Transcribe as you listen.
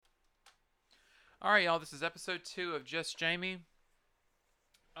All right, y'all. This is episode 2 of Just Jamie.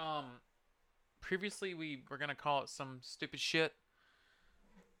 Um, Previously we were gonna call it some stupid shit.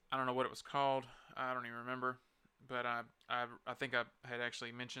 I don't know what it was called. I don't even remember. But I think I had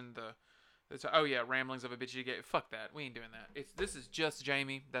actually mentioned oh yeah, ramblings of a bitchy gay. Fuck that. We ain't doing that. This is Just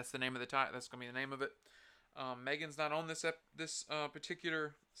Jamie. That's the name of the title. That's gonna be the name of it. Megan's not on this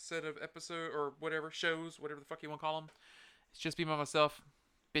particular set of episode or whatever shows, whatever the fuck you want to call them. It's just me by myself,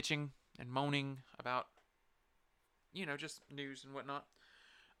 bitching and moaning about just news and whatnot.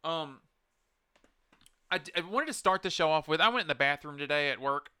 Um, I wanted to start the show off with I went in the bathroom today at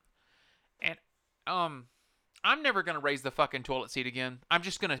work, and I'm never gonna raise the fucking toilet seat again. I'm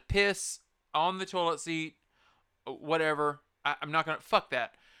just gonna piss on the toilet seat, whatever. I'm not gonna fuck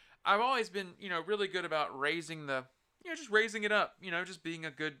that. I've always been really good about raising just raising it up. Just being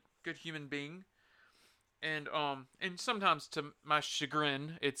a good human being. And sometimes to my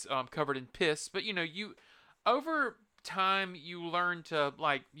chagrin, it's covered in piss. But you over time you learn to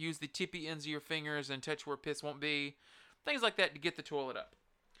like use the tippy ends of your fingers and touch where piss won't be, things like that to get the toilet up.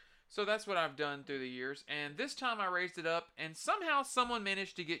 So that's what I've done through the years. And this time I raised it up, and somehow someone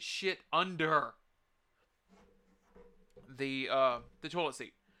managed to get shit under the toilet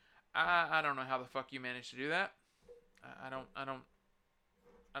seat. I don't know how the fuck you managed to do that. I don't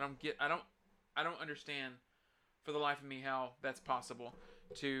understand for the life of me how that's possible.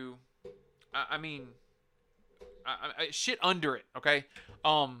 To, I mean, shit under it. Okay,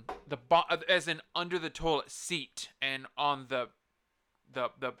 as in under the toilet seat and on the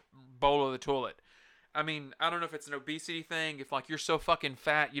bowl of the toilet. I mean, I don't know if it's an obesity thing. If like you're so fucking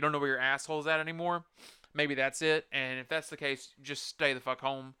fat you don't know where your asshole's at anymore. Maybe that's it. And if that's the case, just stay the fuck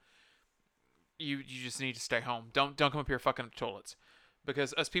home. You just need to stay home. Don't come up here fucking up toilets.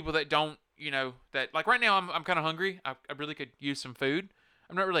 Because us people that don't, that like right now I'm kind of hungry. I really could use some food.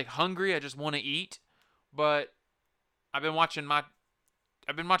 I'm not really hungry. I just want to eat. But I've been watching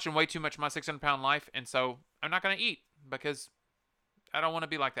way too much My 600-Pound Life, and so I'm not gonna eat because I don't want to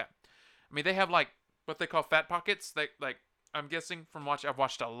be like that. I mean, they have like what they call fat pockets. They like I'm guessing from I've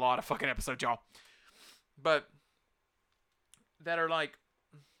watched a lot of fucking episodes, y'all. But that are like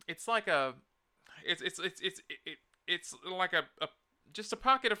it's like a it's like a just a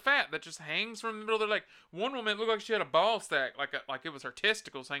pocket of fat that just hangs from the middle of their leg. One woman looked like she had a ball sack, like it was her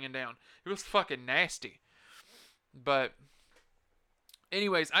testicles hanging down. It was fucking nasty. But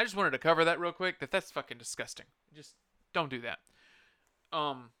anyways, I just wanted to cover that real quick. That's fucking disgusting. Just don't do that.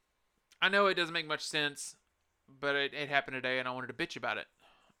 I know it doesn't make much sense, but it happened today, and I wanted to bitch about it.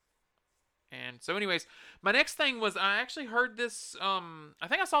 And so, anyways, my next thing was I actually heard this. I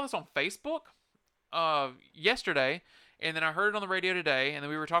think I saw this on Facebook, yesterday, and then I heard it on the radio today, and then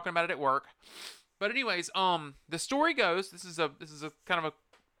we were talking about it at work. But anyways, the story goes. This is a kind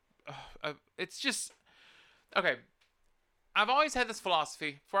of it's just okay. I've always had this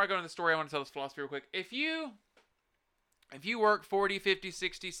philosophy. Before I go into the story, I want to tell this philosophy real quick. If you work 40, 50,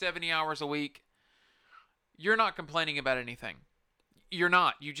 60, 70 hours a week, you're not complaining about anything. You're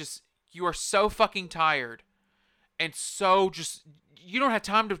not. You are so fucking tired. And so just, you don't have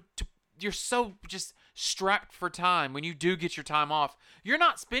time to you're so just strapped for time when you do get your time off. You're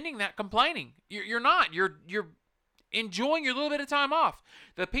not spending that complaining. You're not. You're enjoying your little bit of time off.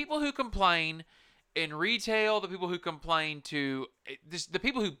 The people who complain in retail, the people who complain the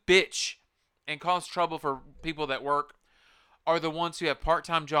people who bitch and cause trouble for people that work are the ones who have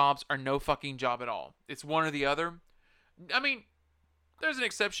part-time jobs or no fucking job at all. It's one or the other. I mean, there's an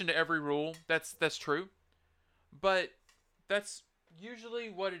exception to every rule. That's true. But that's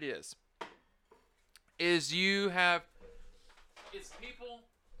usually what it is. It's people.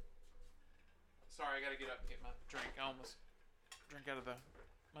 Sorry, I gotta get up and get my drink. I almost drank out of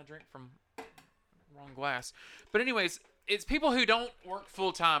my drink from wrong glass. But anyways, it's people who don't work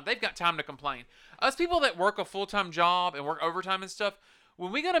full time. They've got time to complain. Us people that work a full-time job and work overtime and stuff, when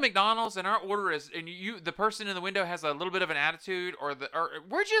we go to McDonald's and our order is, and the person in the window has a little bit of an attitude, or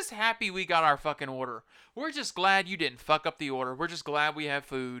we're just happy we got our fucking order. We're just glad you didn't fuck up the order. We're just glad we have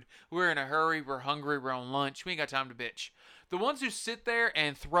food. We're in a hurry. We're hungry. We're on lunch. We ain't got time to bitch. The ones who sit there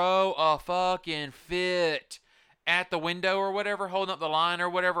and throw a fucking fit at the window or whatever, holding up the line or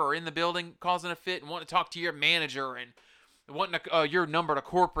whatever, or in the building causing a fit and wanting to talk to your manager and wanting your number to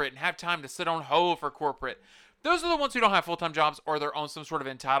corporate and have time to sit on hold for corporate. Those are the ones who don't have full-time jobs, or they're on some sort of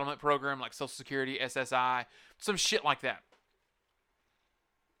entitlement program like Social Security, SSI, some shit like that.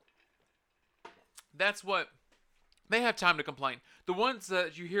 That's what they have time to complain. The ones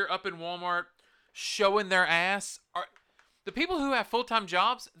that you hear up in Walmart showing their ass are the people who have full-time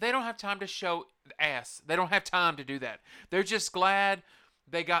jobs. They don't have time to show ass. They don't have time to do that. They're just glad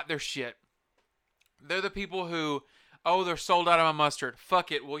they got their shit. They're the people who, oh, they're sold out of my mustard.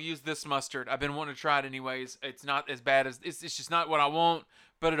 Fuck it, we'll use this mustard. I've been wanting to try it anyways. It's not as bad as it's just not what I want,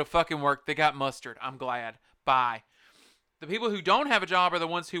 but it'll fucking work. They got mustard. I'm glad. Bye. The people who don't have a job are the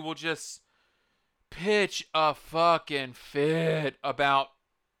ones who will just pitch a fucking fit about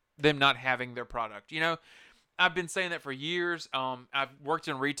them not having their product. You know, I've been saying that for years. I've worked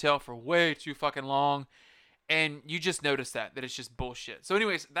in retail for way too fucking long, and you just notice that it's just bullshit. So,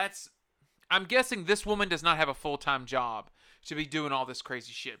 anyways, I'm guessing this woman does not have a full-time job to be doing all this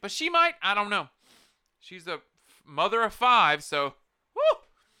crazy shit, but she might. I don't know. She's a mother of 5, so woo.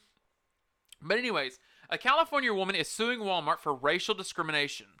 But anyways, a California woman is suing Walmart for racial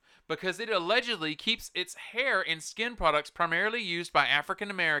discrimination because it allegedly keeps its hair and skin products primarily used by African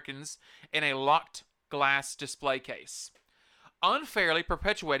Americans in a locked glass display case, unfairly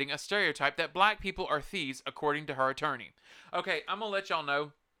perpetuating a stereotype that black people are thieves, according to her attorney. Okay, I'm gonna let y'all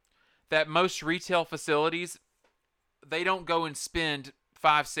know that most retail facilities, they don't go and spend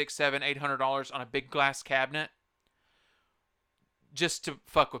 $500, $600, $700, $800 on a big glass cabinet just to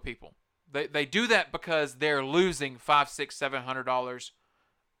fuck with people. They do that because they're losing $500, $600, $700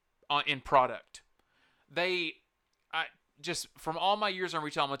 in product. Just from all my years on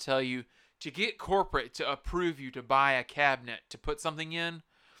retail, I'm gonna tell you, to get corporate to approve you to buy a cabinet to put something in,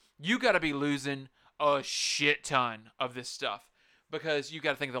 you got to be losing a shit ton of this stuff because you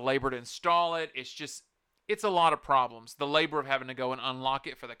got to think of the labor to install it. It's a lot of problems. The labor of having to go and unlock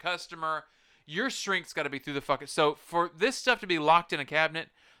it for the customer. Your shrink's got to be through the fucking. So for this stuff to be locked in a cabinet,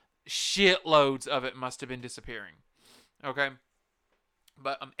 shitloads of it must have been disappearing. Okay?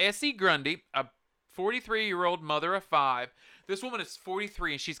 But Essie Grundy, a 43-year-old mother of 5. This woman is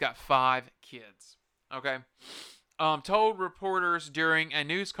 43 and she's got 5 kids. Okay? Told reporters during a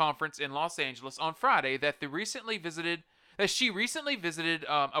news conference in Los Angeles on Friday that she recently visited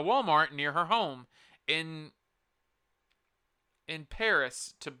a Walmart near her home in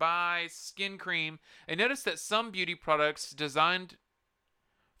Paris to buy skin cream and noticed that some beauty products designed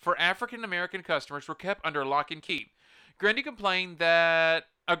for African American customers were kept under lock and key. Grundy complained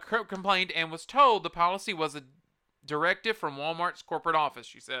and was told the policy was a directive from Walmart's corporate office,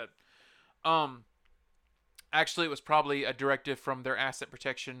 she said. Actually, it was probably a directive from their asset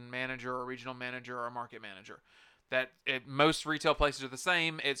protection manager or regional manager or market manager. Most retail places are the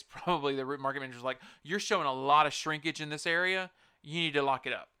same. It's probably the market manager's like, you're showing a lot of shrinkage in this area. You need to lock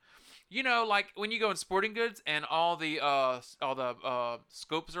it up. You know, like when you go in sporting goods and all the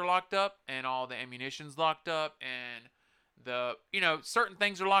scopes are locked up and all the ammunition's locked up and certain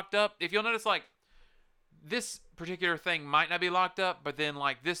things are locked up. If you'll notice, like, this particular thing might not be locked up, but then,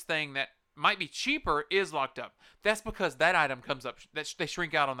 like, this thing that might be cheaper is locked up. That's because that item comes up. They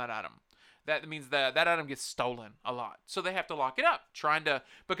shrink out on that item. That means that item gets stolen a lot. So they have to lock it up.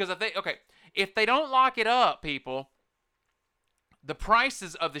 Because if they don't lock it up, people, the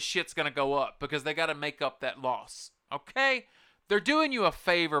prices of the shit's going to go up because they got to make up that loss. Okay? They're doing you a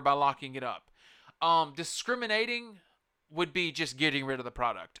favor by locking it up. Discriminating would be just getting rid of the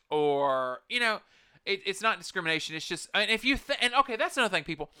product, or it's not discrimination. It's just, and if you okay, that's another thing,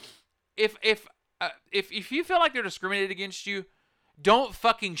 people. If you feel like they're discriminated against you, don't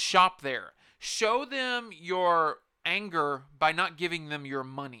fucking shop there. Show them your anger by not giving them your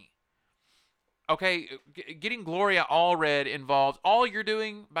money. Okay, getting Gloria Allred involved.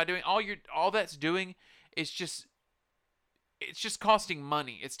 All that's doing is just, it's just costing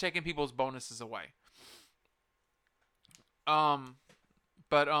money. It's taking people's bonuses away.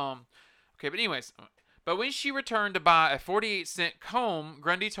 But anyways, but when she returned to buy a 48-cent comb,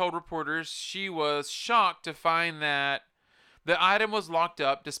 Grundy told reporters she was shocked to find that the item was locked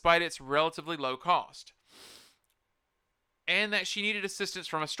up despite its relatively low cost, and that she needed assistance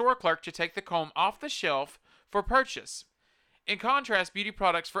from a store clerk to take the comb off the shelf for purchase. In contrast, beauty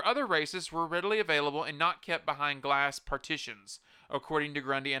products for other races were readily available and not kept behind glass partitions, according to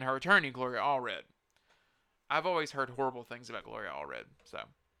Grundy and her attorney, Gloria Allred. I've always heard horrible things about Gloria Allred, so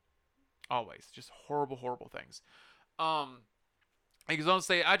always just horrible, horrible things. He goes on to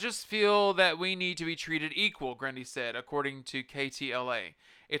say, "I just feel that we need to be treated equal," Grundy said, according to KTLA.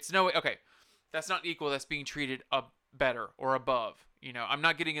 It's no way. Okay, that's not equal. That's being treated better or above. I'm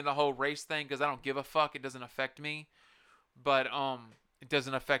not getting into the whole race thing because I don't give a fuck. It doesn't affect me, but it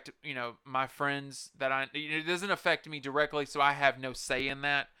doesn't affect my friends it doesn't affect me directly, so I have no say in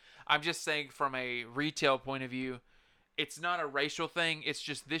that. I'm just saying from a retail point of view, it's not a racial thing. It's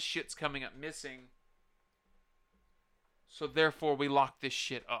just this shit's coming up missing. So therefore we lock this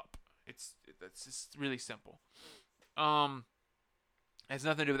shit up. It's just really simple. It has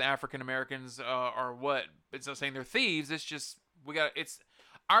nothing to do with African Americans or what. It's not saying they're thieves. It's just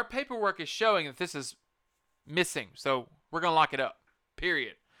our paperwork is showing that this is missing, so we're going to lock it up,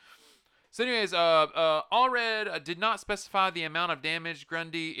 period. So anyways, Allred did not specify the amount of damage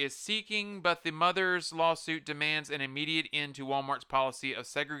Grundy is seeking, but the mother's lawsuit demands an immediate end to Walmart's policy of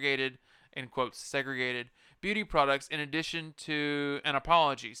segregated, in quotes, segregated beauty products in addition to an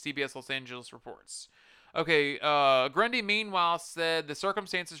apology, CBS Los Angeles reports. Okay, Grundy meanwhile said the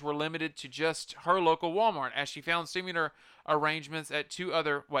circumstances were limited to just her local Walmart as she found similar arrangements at two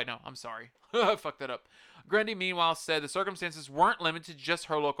other... Wait, no, I'm sorry. I fucked that up. Grundy meanwhile said the circumstances weren't limited to just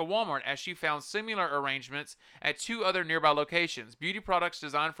her local Walmart as she found similar arrangements at two other nearby locations. Beauty products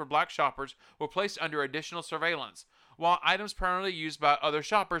designed for black shoppers were placed under additional surveillance, while items primarily used by other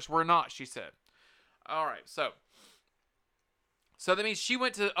shoppers were not, she said. All right, so that means she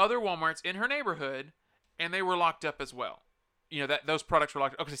went to other Walmarts in her neighborhood, and they were locked up as well. You know, that those products were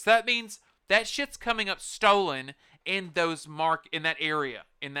locked up. Okay, so that means that shit's coming up stolen in those in that area.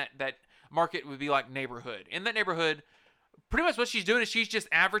 In that market would be like neighborhood. In that neighborhood, pretty much what she's doing is she's just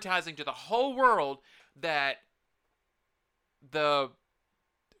advertising to the whole world that the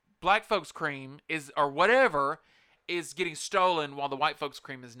black folks cream is, or whatever, is getting stolen while the white folks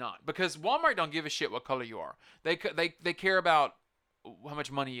cream is not. Because Walmart don't give a shit what color you are. They care about how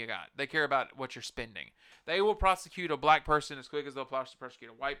much money you got. They care about what you're spending. They will prosecute a black person as quick as they'll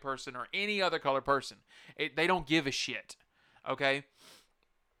prosecute a white person or any other color person. They don't give a shit. Okay?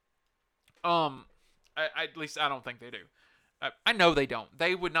 At least I don't think they do. I know they don't.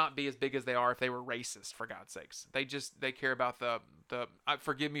 They would not be as big as they are if they were racist, for God's sakes. They care about the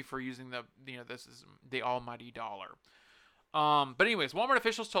forgive me for using this is the almighty dollar. But anyways, Walmart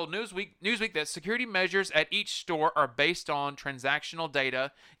officials told Newsweek that security measures at each store are based on transactional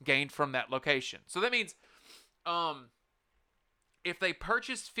data gained from that location. So that means, if they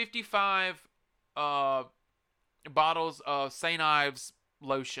purchase 55 bottles of St. Ives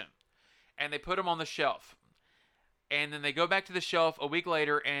lotion and they put them on the shelf, and then they go back to the shelf a week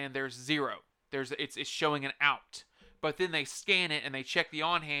later and there's zero. It's showing an out. But then they scan it and they check the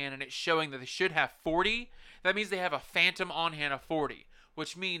on-hand and it's showing that they should have 40. That means they have a phantom on-hand of 40,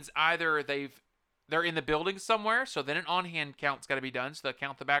 which means either they're in the building somewhere, so then an on-hand count's got to be done, so they'll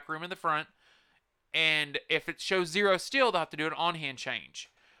count the back room in the front. And if it shows zero still, they'll have to do an on-hand change.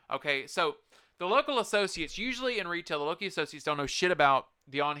 Okay, so the local associates, usually in retail, the local associates don't know shit about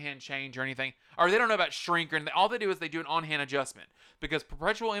the on-hand change or anything, or they don't know about shrink, or anything. All they do is they do an on-hand adjustment, because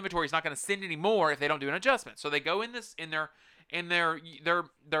perpetual inventory is not going to send any more if they don't do an adjustment. So they go in their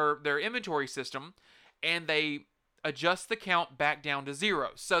inventory system, and they adjust the count back down to zero.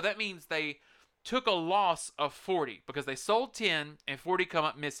 So that means they took a loss of 40 because they sold 10 and 40 come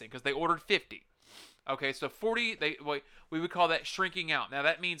up missing because they ordered 50. Okay, so 40, we would call that shrinking out. Now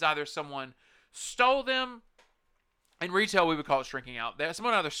that means either someone stole them. In retail, we would call it shrinking out.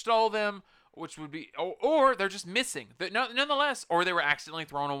 Someone either stole them, which would be, or they're just missing. Nonetheless, or they were accidentally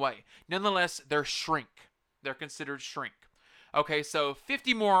thrown away. Nonetheless, they're shrink. They're considered shrink. Okay, so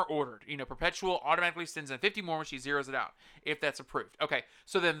 50 more are ordered. Perpetual automatically sends in 50 more when she zeroes it out, if that's approved. Okay,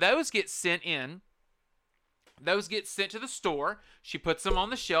 so then those get sent in. Those get sent to the store. She puts them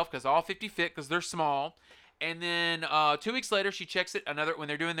on the shelf because all 50 fit because they're small. And then 2 weeks later, she checks it. When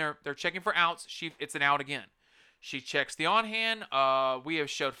they're doing they're checking for outs, it's an out again. She checks the on-hand. We have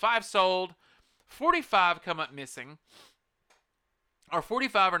showed 5 sold. 45 come up missing. Or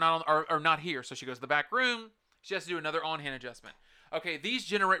 45 are not here. So she goes to the back room. She has to do another on-hand adjustment. Okay, these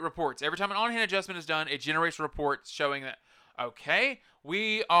generate reports. Every time an on-hand adjustment is done, it generates reports showing that, okay,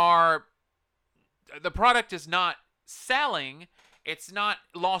 the product is not selling. It's not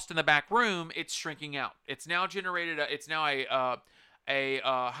lost in the back room. It's shrinking out. It's now generated. It's now a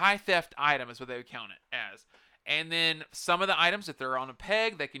high theft item is what they would count it as. And then some of the items, if they're on a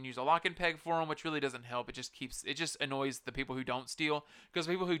peg, they can use a lock and peg for them, which really doesn't help. It just annoys the people who don't steal, because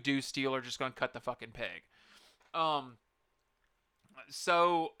people who do steal are just going to cut the fucking peg. And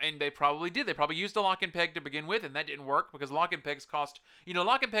they probably did. They probably used a lock and peg to begin with, and that didn't work because lock and pegs cost.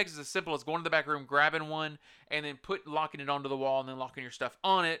 Lock and pegs is as simple as going to the back room, grabbing one, and then locking it onto the wall, and then locking your stuff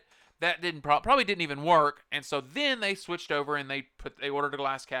on it. That probably didn't even work, and so then they switched over and they ordered a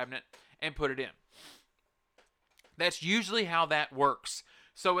glass cabinet and put it in. That's usually how that works.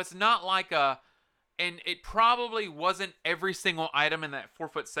 So it's not like and it probably wasn't every single item in that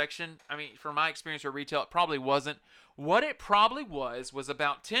 4-foot section. I mean, from my experience with retail, it probably wasn't. What it probably was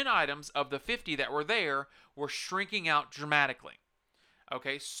about 10 items of the 50 that were there were shrinking out dramatically.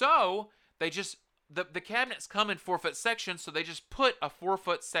 Okay, so they just, the cabinets come in 4-foot sections, so they just put a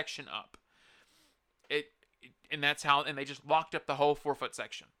 4-foot section up. And that's how, and they just locked up the whole 4-foot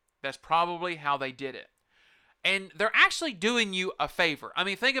section. That's probably how they did it. And they're actually doing you a favor. I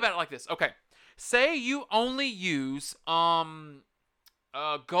mean, think about it like this. Okay, say you only use Gold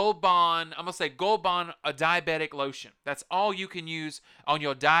Bond. I'm gonna say Gold Bond, a diabetic lotion. That's all you can use on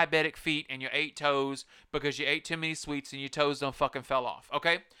your diabetic feet and your 8 toes because you ate too many sweets and your toes don't fucking fell off.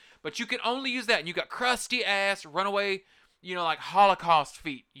 Okay, but you can only use that, and you got crusty ass, runaway, like Holocaust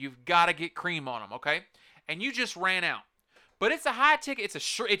feet. You've got to get cream on them. Okay, and you just ran out. But it's a high ticket.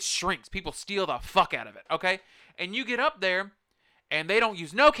 It shrinks. People steal the fuck out of it. Okay, and you get up there, and they don't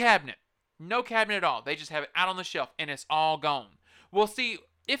use no cabinet at all. They just have it out on the shelf, and it's all gone. Well, see,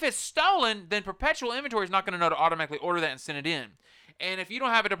 if it's stolen, then Perpetual Inventory is not going to know to automatically order that and send it in. And if you don't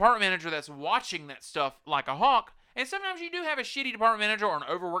have a department manager that's watching that stuff like a hawk, and sometimes you do have a shitty department manager or an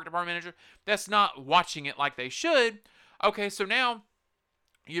overworked department manager that's not watching it like they should. Okay, so now,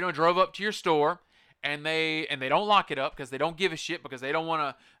 drove up to your store, and they don't lock it up because they don't give a shit because they don't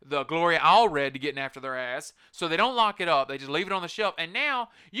want the Gloria Allred to getting after their ass. So they don't lock it up. They just leave it on the shelf. And now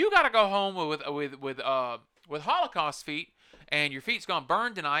you got to go home with Holocaust feet, and your feet's gonna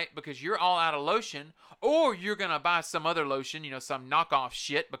burn tonight because you're all out of lotion, or you're gonna buy some other lotion, some knockoff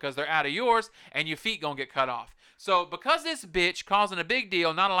shit because they're out of yours, and your feet gonna get cut off. So because this bitch causing a big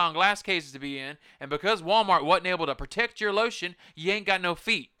deal, not allowing glass cases to be in, and because Walmart wasn't able to protect your lotion, you ain't got no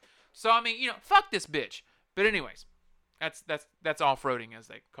feet. So I mean, fuck this bitch. But anyways, that's off-roading as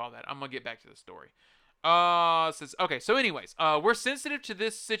they call that. I'm gonna get back to the story. So anyways, we're sensitive to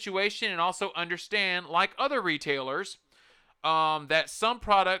this situation and also understand, like other retailers, that some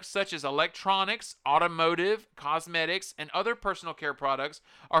products such as electronics, automotive, cosmetics, and other personal care products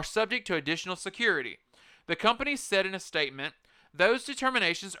are subject to additional security. The company said in a statement, those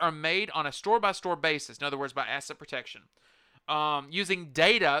determinations are made on a store-by-store basis, in other words, by asset protection, using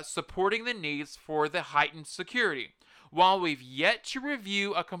data supporting the needs for the heightened security. While we've yet to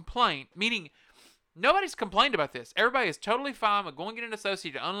review a complaint, meaning nobody's complained about this. Everybody is totally fine with going to get an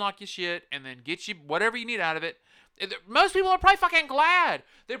associate to unlock your shit and then get you whatever you need out of it. Most people are probably fucking glad.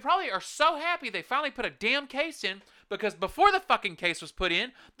 They probably are so happy they finally put a damn case in, because before the fucking case was put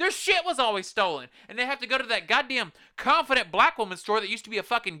in, their shit was always stolen. And they have to go to that goddamn Confident Black Woman store that used to be a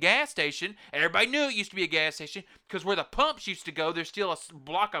fucking gas station. And everybody knew it used to be a gas station because where the pumps used to go, there's still a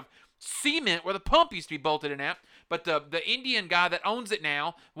block of cement where the pump used to be bolted in at. But the Indian guy that owns it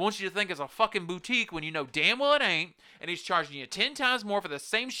now wants you to think it's a fucking boutique when you know damn well it ain't. And he's charging you 10 times more for the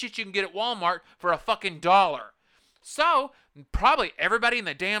same shit you can get at Walmart for a fucking $1. So, probably everybody in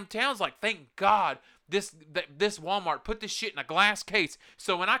the damn town's like, thank God this Walmart put this shit in a glass case.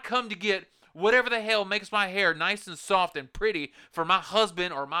 So when I come to get whatever the hell makes my hair nice and soft and pretty for my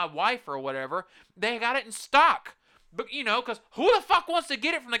husband or my wife or whatever, they got it in stock. But, because who the fuck wants to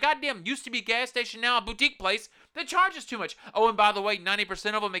get it from the goddamn used to be gas station, now a boutique place that charges too much? Oh, and by the way,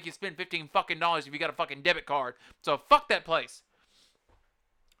 90% of them make you spend $15 fucking if you got a fucking debit card. So fuck that place.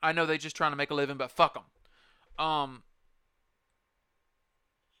 I know they just trying to make a living, but fuck them.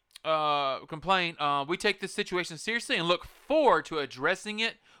 Complain. We take this situation seriously and look forward to addressing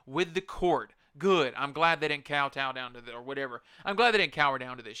it with the court. Good. I'm glad they didn't kowtow down to or whatever. I'm glad they didn't cower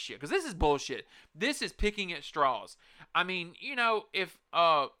down to this shit, because this is bullshit. This is picking at straws. I mean, if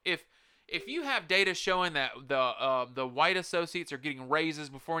you have data showing that the white associates are getting raises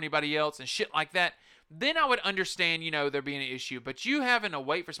before anybody else and shit like that, then I would understand, there being an issue. But you having to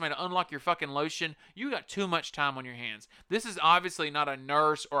wait for somebody to unlock your fucking lotion, you got too much time on your hands. This is obviously not a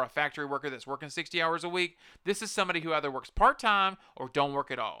nurse or a factory worker that's working 60 hours a week. This is somebody who either works part-time or don't work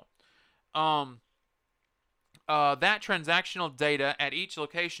at all. That transactional data at each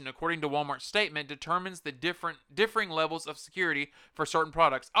location, according to Walmart's statement, determines the differing levels of security for certain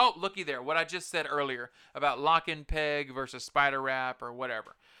products. Oh, looky there, what I just said earlier about lock and peg versus spider wrap or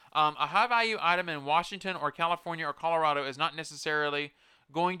whatever. A high-value item in Washington or California or Colorado is not necessarily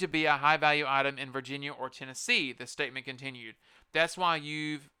going to be a high-value item in Virginia or Tennessee, the statement continued. That's why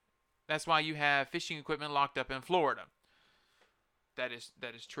you have fishing equipment locked up in Florida. That is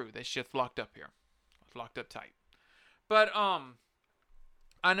true. That shit's locked up here. It's locked up tight. But I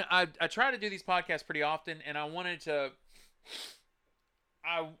try to do these podcasts pretty often, and I wanted to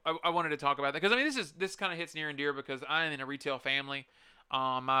talk about that because I mean this kind of hits near and dear because I am in a retail family.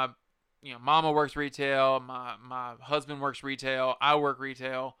 My mama works retail. My husband works retail. I work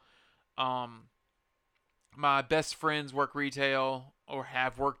retail. My best friends work retail or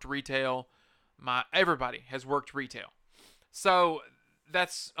have worked retail. Everybody has worked retail. So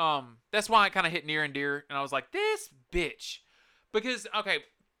that's why it kind of hit near and dear, and I was like, this bitch, because okay,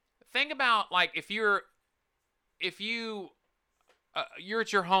 think about like if you're at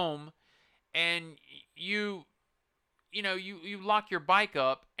your home and you you lock your bike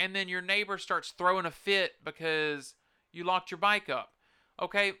up, and then your neighbor starts throwing a fit because you locked your bike up.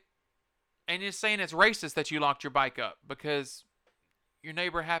 Okay? And you're saying it's racist that you locked your bike up because your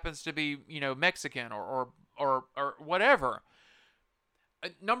neighbor happens to be, Mexican or whatever.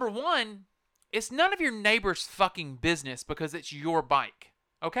 Number one, it's none of your neighbor's fucking business because it's your bike.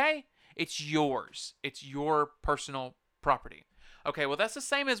 Okay? It's yours. It's your personal property. Okay, well, that's the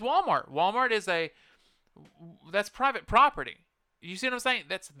same as Walmart. Walmart is that's private property. You see what I'm saying?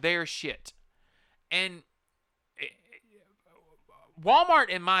 That's their shit. And Walmart,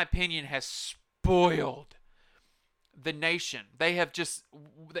 in my opinion, has spoiled the nation. They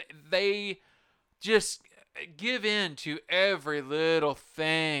just give in to every little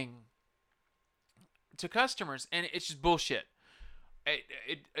thing to customers, and it's just bullshit.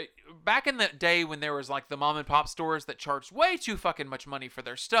 Back in the day when there was like the mom and pop stores that charged way too fucking much money for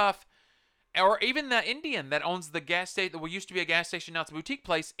their stuff, or even the Indian that owns the gas station that used to be a gas station, now it's a boutique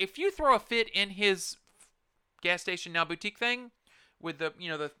place. If you throw a fit in his gas station now boutique thing with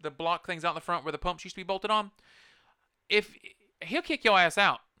the block things out in the front where the pumps used to be bolted on, if he'll kick your ass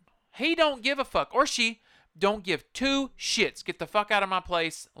out. He don't give a fuck, or she don't give two shits. Get the fuck out of my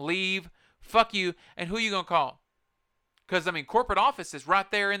place, leave, fuck you, and who you gonna call? Because, corporate office is right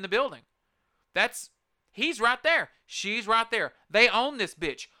there in the building. He's right there. She's right there. They own this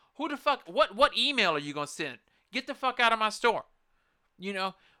bitch. Who the fuck, what email are you going to send? Get the fuck out of my store.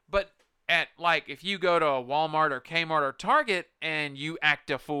 But if you go to a Walmart or Kmart or Target and you act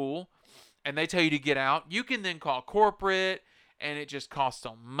a fool and they tell you to get out, you can then call corporate and it just costs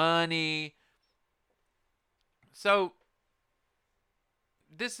them money. So,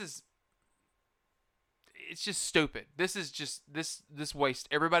 it's just stupid. This is just this wastes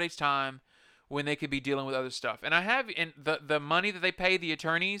everybody's time when they could be dealing with other stuff. And the money that they pay the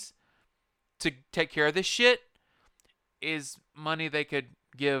attorneys to take care of this shit is money they could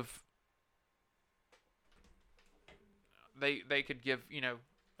give. They could give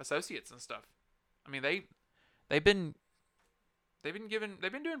associates and stuff. They've been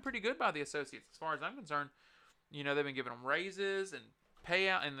doing pretty good by the associates as far as I'm concerned. They've been giving them raises and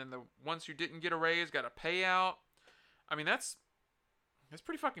payout, and then the ones who didn't get a raise got a payout. That's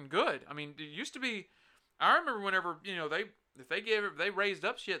pretty fucking good. It used to be. I remember whenever they raised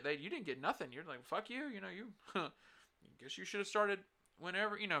up shit, you didn't get nothing. You're like, fuck you. You guess you should have started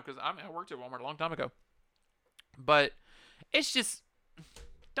whenever. Because I worked at Walmart a long time ago. But it's just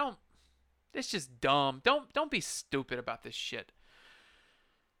It's just dumb. Don't be stupid about this shit.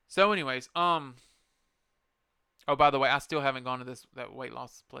 So, anyways, oh, by the way, I still haven't gone to that weight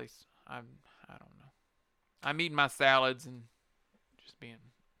loss place. I don't know. I'm eating my salads and just being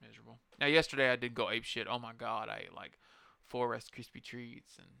miserable. Now, yesterday I did go ape shit. Oh my god, I ate like 4 Rice Krispie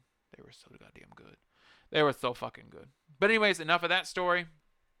treats and they were so goddamn good. They were so fucking good. But anyways, enough of that story.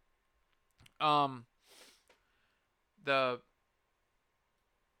 What the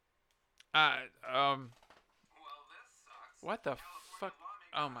fuck?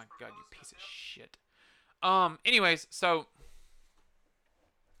 Oh my god, you piece of shit. Anyways, so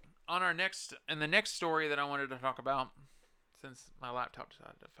in the next story that I wanted to talk about, since my laptop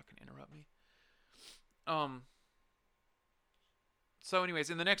decided to fucking interrupt me. So anyways,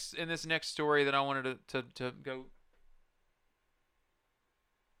 in this next story that I wanted to go.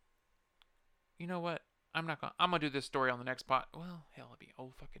 You know what? I'm gonna do this story on the next pot. Well, hell, it'll be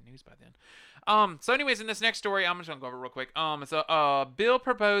old fucking news by then. So anyways, in this next story, I'm just gonna go over it real quick. It's a bill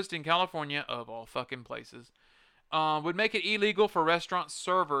proposed in California, of all fucking places, would make it illegal for restaurant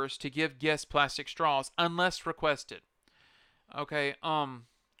servers to give guests plastic straws unless requested. Okay,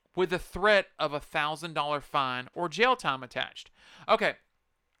 with the threat of $1,000 fine or jail time attached. Okay,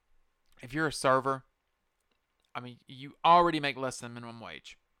 if you're a server, you already make less than minimum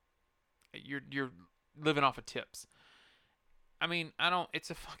wage. You're living off of tips. It's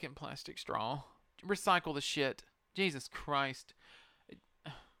a fucking plastic straw. Recycle the shit. Jesus Christ.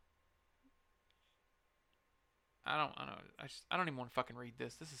 I don't even want to fucking read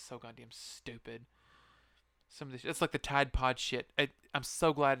this. This is so goddamn stupid. Some of this, it's like the Tide Pod shit. I'm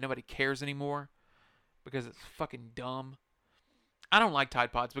so glad nobody cares anymore because it's fucking dumb. I don't like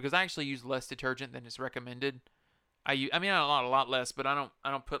Tide Pods because I actually use less detergent than is recommended. I a lot less, but I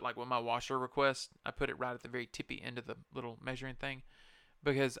don't put like with my washer request. I put it right at the very tippy end of the little measuring thing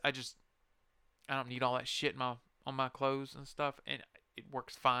because I don't need all that shit on my clothes and stuff, and it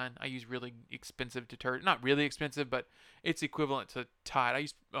works fine. I use really expensive detergent, not really expensive, but it's equivalent to Tide. I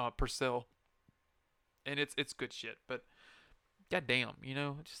use Persil, and it's good shit. But goddamn,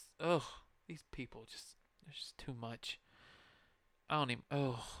 just these people there's just too much. I don't even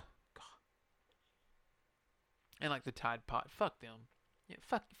And like the Tide Pod. Fuck them. Yeah,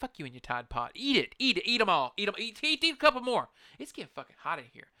 fuck you and your Tide Pod. Eat them all. Eat a couple more. It's getting fucking hot in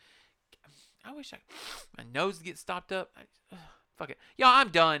here. I wish my nose would get stopped up. Fuck it. Y'all, I'm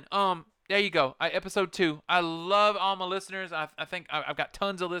done. There you go. Episode 2. I love all my listeners. I think I've got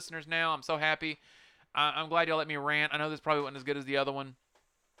tons of listeners now. I'm so happy. I'm glad y'all let me rant. I know this probably wasn't as good as the other one.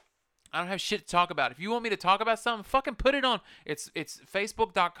 I don't have shit to talk about. If you want me to talk about something, fucking put it on. It's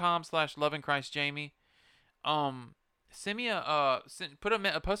facebook.com/lovingchristjamie. Send me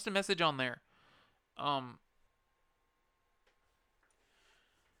post a message on there. All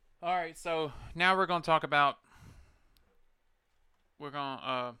right, so now we're gonna talk about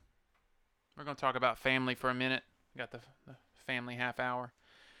family for a minute. Got the family half hour.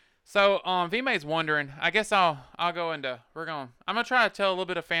 So if anybody's wondering, I guess I'll go into I'm gonna try to tell a little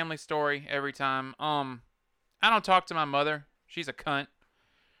bit of family story every time. I don't talk to my mother. She's a cunt.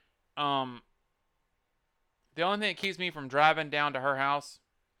 The only thing that keeps me from driving down to her house,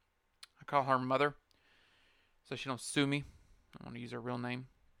 I call her mother, so she don't sue me. I want to use her real name.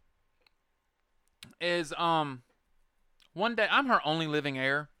 Is one day I'm her only living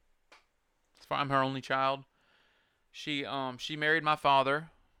heir. I'm her only child. She married my father,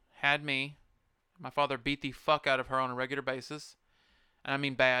 had me. My father beat the fuck out of her on a regular basis, and I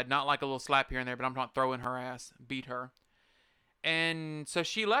mean bad, not like a little slap here and there, but I'm not throwing her ass, beat her. And so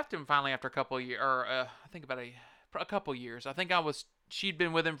she left him finally after a couple of years, or I think about a couple years. I think she'd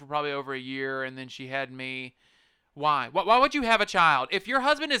been with him for probably over a year, and then she had me. Why? Why would you have a child? If your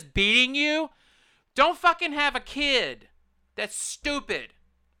husband is beating you, don't fucking have a kid. That's stupid.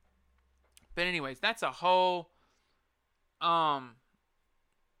 But anyways, that's a whole, I mean,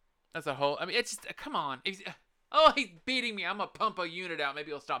 it's just, come on. He's beating me. I'm going to pump a unit out.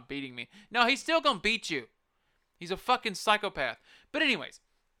 Maybe he'll stop beating me. No, he's still going to beat you. He's a fucking psychopath. But anyways,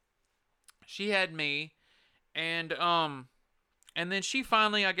 she had me, and then she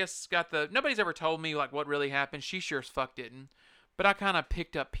finally, I guess, nobody's ever told me, like, what really happened. She sure as fuck didn't. But I kind of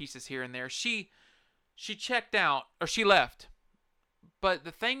picked up pieces here and there. She checked out, or she left. But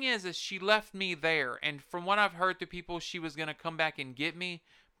the thing is she left me there. And from what I've heard through people, she was going to come back and get me,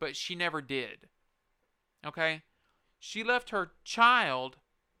 but she never did. Okay? She left her child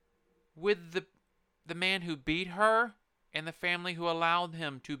with the man who beat her and the family who allowed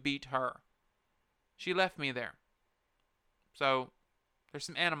him to beat her. She left me there. So there's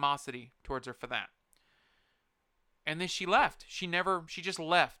some animosity towards her for that. And then she left. She just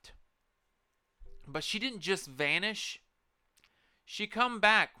left. But she didn't just vanish. She come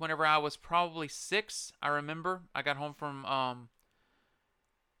back whenever I was probably 6. I remember I got home from I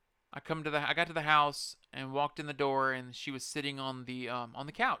got to the house and walked in the door, and she was sitting on the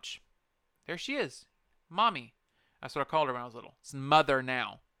couch. There she is. Mommy. That's what I called her when I was little. It's mother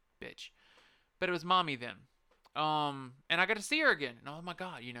now, bitch. But it was mommy then. And I got to see her again. And oh my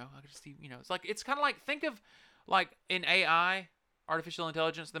God, I got to see, it's kind of like, think of like in AI, Artificial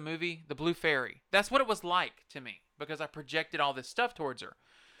Intelligence, the movie, The Blue Fairy. That's what it was like to me, because I projected all this stuff towards her.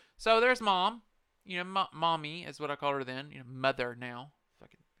 So there's mom, mommy is what I call her then, mother now.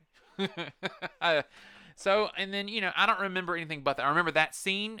 Fucking. So, and then, I don't remember anything but that. I remember that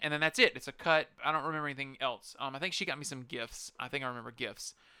scene, and then that's it. It's a cut. I don't remember anything else. I think she got me some gifts. I think I remember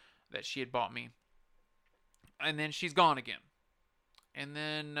gifts that she had bought me. And then she's gone again. And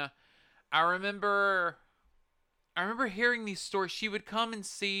then I remember hearing these stories. She would come and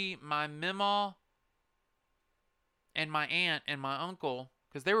see my mama and my aunt and my uncle,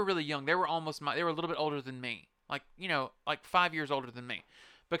 because they were really young. They were a little bit older than me. Like 5 years older than me.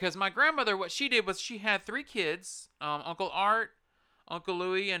 Because my grandmother, what she did was she had 3 kids, Uncle Art, Uncle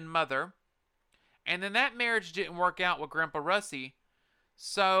Louie, and mother. And then that marriage didn't work out with Grandpa Russie.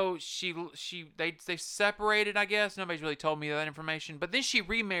 So they separated, I guess. Nobody's really told me that information. But then she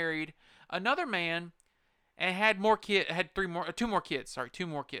remarried another man and had 2 more kids.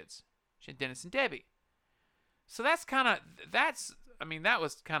 She had Dennis and Debbie. So that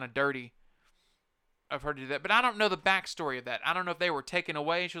was kind of dirty of her to do that. But I don't know the backstory of that. I don't know if they were taken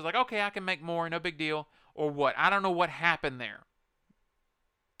away and she was like, okay, I can make more, no big deal, or what. I don't know what happened there.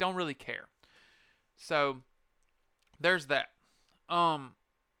 Don't really care. So there's that.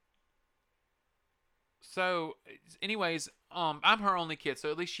 So anyways, I'm her only kid,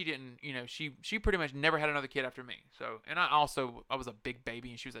 so at least she didn't, she pretty much never had another kid after me. So, and I was a big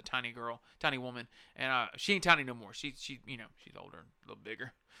baby and she was a tiny woman, and she ain't tiny no more. She's older, a little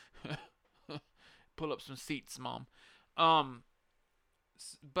bigger. Pull up some seats, Mom.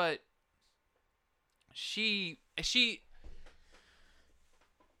 But she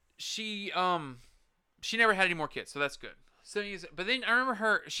never had any more kids, so that's good. But then I remember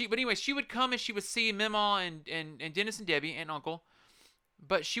her. But anyway, she would come and she would see Mima and Dennis and Debbie and Uncle,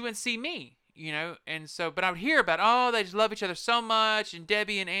 but she wouldn't see me, And so, but I would hear about, oh, they just love each other so much, and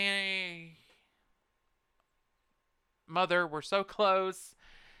Debbie and Annie, mother, were so close,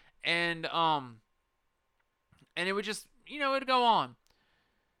 and it would just, it'd go on.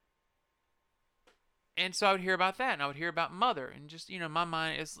 And so I would hear about that, and I would hear about mother, and just, my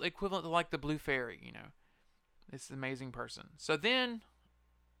mind is equivalent to like the Blue Fairy, This amazing person. So then,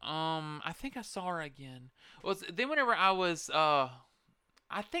 I think I saw her again. Well, then whenever I was,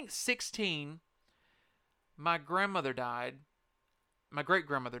 I think 16, my grandmother died. My great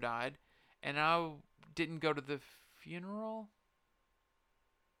grandmother died, and I didn't go to the funeral.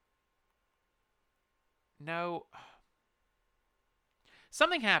 No.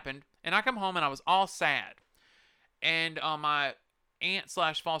 Something happened, and I come home and I was all sad. And my aunt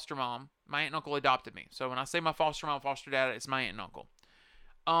slash foster mom, my aunt and uncle adopted me. So when I say my foster mom, foster dad, it's my aunt and uncle.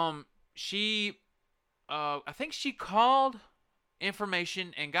 I think she called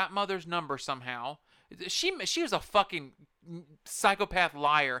information and got mother's number somehow. She was a fucking psychopath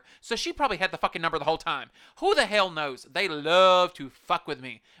liar, so she probably had the fucking number the whole time. Who the hell knows? They love to fuck with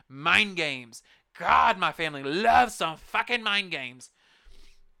me. Mind games. God, my family loves some fucking mind games.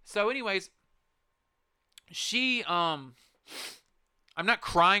 So anyways, I'm not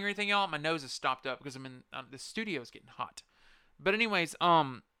crying or anything, y'all. My nose is stopped up because I'm in the studio is getting hot. But anyways,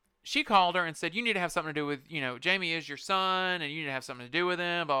 she called her and said, you need to have something to do with, Jamie is your son, and you need to have something to do with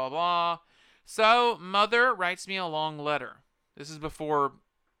him, blah, blah, blah. So mother writes me a long letter. This is before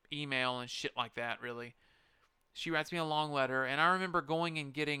email and shit like that, really. She writes me a long letter, and I remember going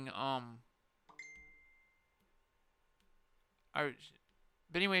and getting, but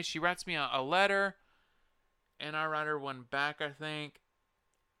anyway, she writes me a letter, and I write her one back, I think.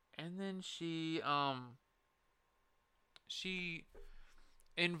 And then she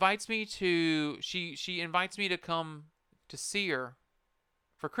invites me to come to see her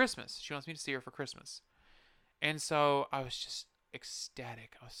for Christmas. She wants me to see her for Christmas. And so I was just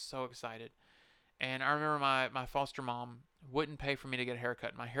ecstatic. I was so excited. And I remember my foster mom wouldn't pay for me to get a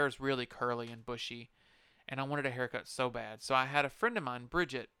haircut. My hair is really curly and bushy, and I wanted a haircut so bad. So I had a friend of mine,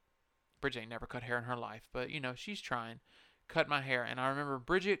 Bridget. Bridget ain't never cut hair in her life, but, she's trying. Cut my hair. And I remember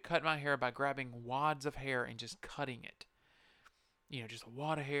Bridget cut my hair by grabbing wads of hair and just cutting it. Just a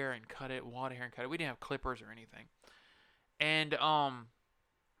wad of hair and cut it, wad of hair and cut it. We didn't have clippers or anything. And,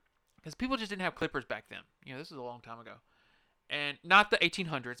 because people just didn't have clippers back then. This was a long time ago. And not the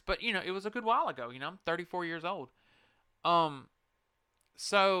 1800s, but, it was a good while ago. I'm 34 years old.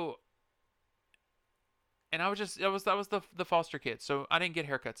 So, and I was just, that was the foster kid. So I didn't get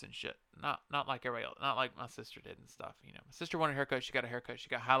haircuts and shit. Not like everybody else. Not like my sister did and stuff. My sister wanted a haircut. She got a haircut. She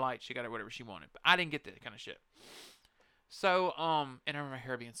got highlights. She got whatever she wanted. But I didn't get that kind of shit. So, and I remember my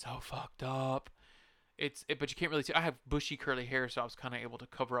hair being so fucked up. But you can't really see. I have bushy curly hair, so I was kind of able to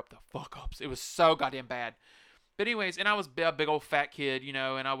cover up the fuck ups. It was so goddamn bad. But anyways, and I was a big old fat kid,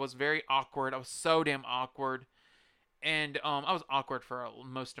 and I was very awkward. I was so damn awkward. And I was awkward for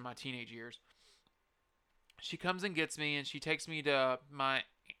most of my teenage years. She comes and gets me, and she takes me to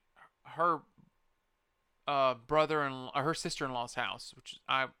her brother-in-law, her sister-in-law's house, which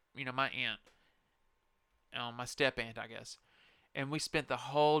my aunt, my step-aunt, I guess. And we spent the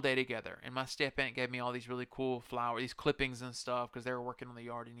whole day together. And my step-aunt gave me all these really cool flowers, these clippings and stuff, because they were working on the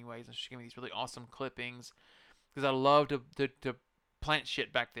yard anyways. And she gave me these really awesome clippings, because I loved to plant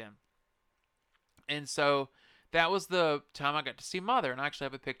shit back then. And so that was the time I got to see Mother. And I actually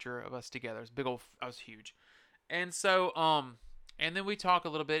have a picture of us together. It was big old, I was huge. And so, and then we talk a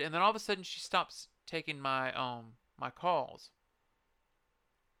little bit. And then all of a sudden she stops taking my calls.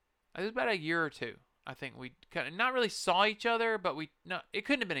 It was about a year or two. I think we kind of not really saw each other, but it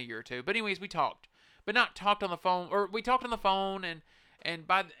couldn't have been a year or two. But anyways, we talked, but not talked on the phone, or we talked on the phone, and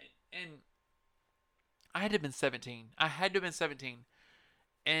I had to have been 17.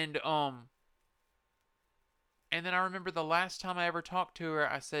 And then I remember the last time I ever talked to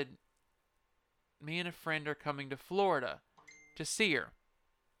her, I said, me and a friend are coming to Florida to see her.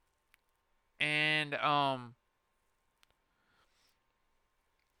 And how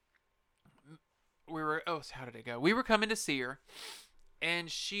did it go? We were coming to see her, and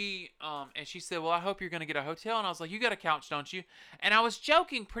she said, well, I hope you're going to get a hotel. And I was like, you got a couch, don't you? And I was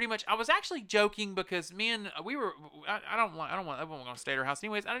joking pretty much. I was actually joking because I don't want to stay at her house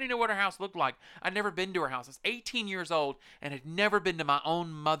anyways. I didn't even know what her house looked like. I'd never been to her house. I was 18 years old and had never been to my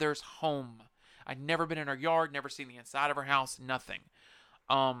own mother's home. I'd never been in her yard, never seen the inside of her house, nothing.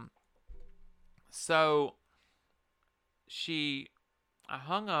 So I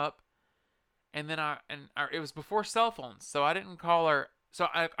hung up. And then it was before cell phones, so I didn't call her. So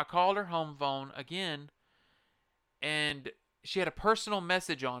I called her home phone again, and she had a personal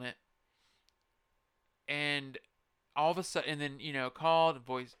message on it. And all of a sudden, and then, call,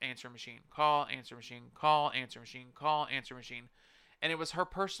 voice, answer machine, call, answer machine, call, answer machine, call, answer machine. And it was her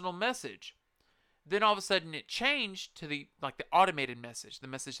personal message. Then all of a sudden it changed to the automated message, the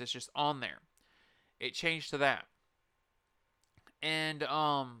message that's just on there. It changed to that. And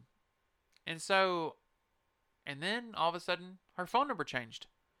then all of a sudden her phone number changed.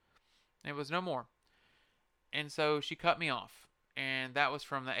 It was no more. And so she cut me off. And that was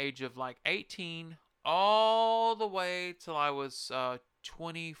from the age of 18 all the way till I was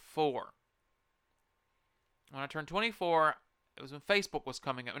 24. When I turned 24, it was when Facebook was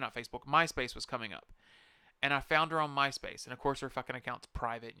coming up. Not Facebook, MySpace was coming up. And I found her on MySpace. And of course her fucking account's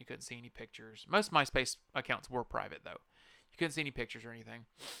private. You couldn't see any pictures. Most MySpace accounts were private though. You couldn't see any pictures or anything.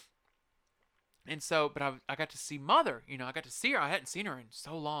 And so, but I got to see Mother. I got to see her. I hadn't seen her in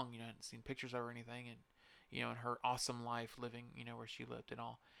so long. I hadn't seen pictures of her or anything. And, in her awesome life living, where she lived and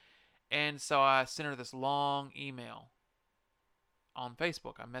all. And so I sent her this long email on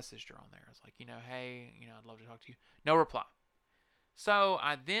Facebook. I messaged her on there. I was like, hey, I'd love to talk to you. No reply. So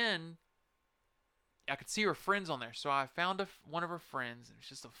I could see her friends on there. So I found one of her friends. It was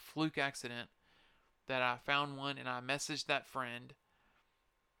just a fluke accident that I found one, and I messaged that friend.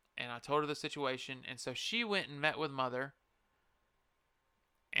 And I told her the situation. And so she went and met with Mother.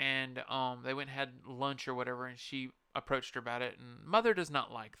 And they went and had lunch or whatever. And she approached her about it. And Mother does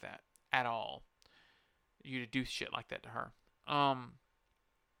not like that at all. You to do shit like that to her. And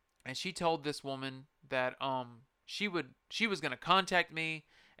she told this woman that she was going to contact me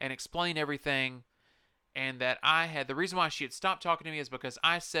and explain everything. And that the reason why she had stopped talking to me is because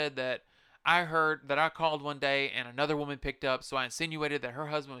I said that I heard that I called one day and another woman picked up, so I insinuated that her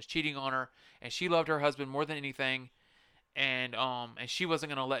husband was cheating on her and she loved her husband more than anything, and she wasn't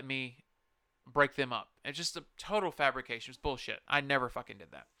gonna let me break them up. It's just a total fabrication. It's bullshit. I never fucking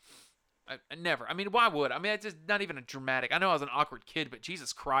did that. I never. I mean, why would? I mean, it's just not even a dramatic. I know I was an awkward kid, but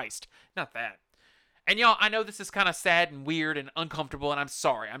Jesus Christ, not that. And y'all, I know this is kind of sad and weird and uncomfortable, and I'm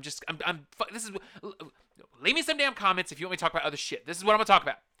sorry. This is. Leave me some damn comments if you want me to talk about other shit. This is what I'm gonna talk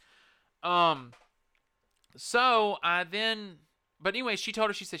about. So but anyway, she told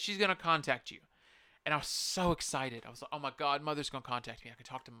her, she said she's going to contact you. And I was so excited. I was like, oh my God, Mother's going to contact me. I can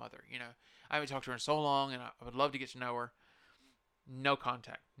talk to Mother, I haven't talked to her in so long, and I would love to get to know her. No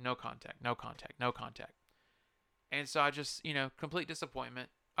contact, no contact, no contact, no contact. And so I just, complete disappointment.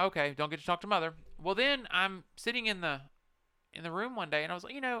 Okay, don't get to talk to Mother. Well, then I'm sitting in the room one day, and I was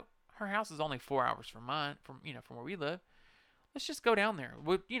like, her house is only 4 hours from mine, from where we live. Let's just go down there.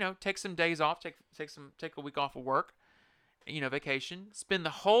 We'll, take some days off, take a week off of work, vacation, spend the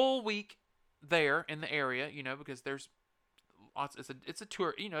whole week there in the area, because there's lots, it's a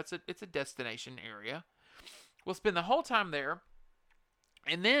tour, it's a destination area. We'll spend the whole time there,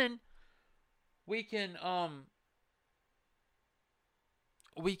 and then we can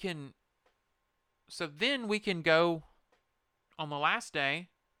go on the last day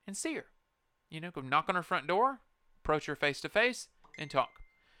and see her. Go knock on her front door, approach her face to face, and talk.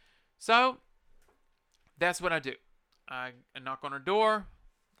 So that's what I do. I knock on her door.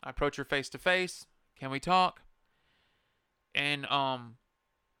 I approach her face to face. Can we talk? And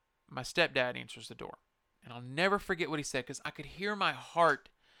my stepdad answers the door. And I'll never forget what he said, because I could hear my heart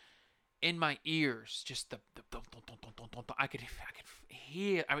in my ears. Just I could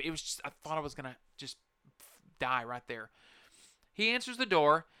hear. I mean, it was just, I thought I was going to just die right there. He answers the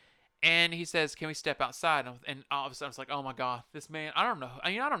door. And he says, can we step outside? And all of a sudden, I was like, oh my God, this man, I don't know.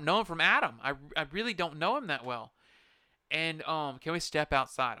 I don't know him from Adam. I really don't know him that well. And can we step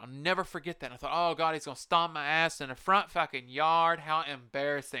outside? I'll never forget that. And I thought, oh God, he's going to stomp my ass in the front fucking yard. How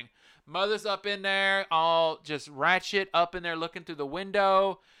embarrassing. Mother's up in there, all just ratchet, up in there looking through the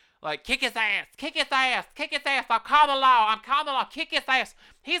window. Like, kick his ass, kick his ass, kick his ass. I'm calling the law, kick his ass.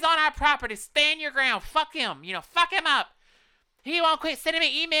 He's on our property. Stand your ground. Fuck him. Fuck him up. He won't quit sending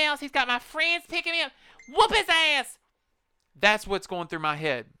me emails. He's got my friends picking me up. Whoop his ass. That's what's going through my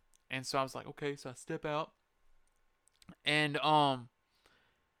head. And so I was like, okay, so I step out. And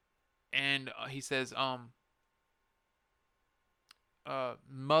he says,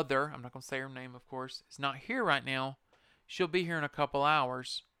 Mother, I'm not going to say her name, of course, is not here right now. She'll be here in a couple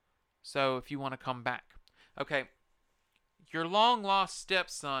hours. So if you want to come back. Okay. Your long lost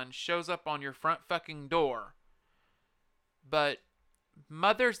stepson shows up on your front fucking door. But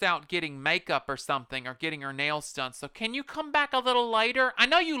Mother's out getting makeup or something, or getting her nails done. So can you come back a little later? I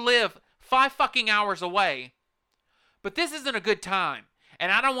know you live 5 fucking hours away, but this isn't a good time.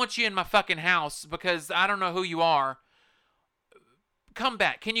 and I don't want you in my fucking house because I don't know who you are. Come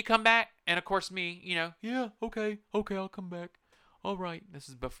back. Can you come back? And of course me, yeah, okay, I'll come back. All right. This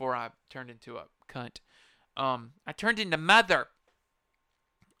is before I turned into a cunt. I turned into mother.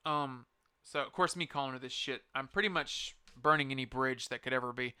 So of course me calling her this shit, I'm pretty much burning any bridge that could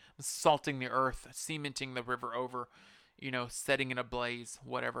ever be, salting the earth, cementing the river over, setting it ablaze,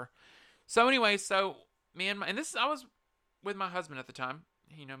 whatever. So anyway, I was with my husband at the time.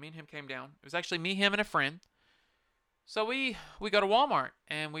 Me and him came down. It was actually me, him, and a friend. So we go to Walmart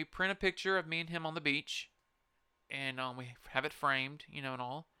and we print a picture of me and him on the beach, and we have it framed, and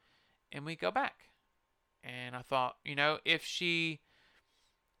all, and we go back. And I thought, if she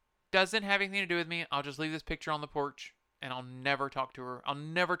doesn't have anything to do with me, I'll just leave this picture on the porch and I'll never talk to her. I'll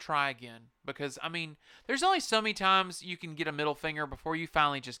never try again because there's only so many times you can get a middle finger before you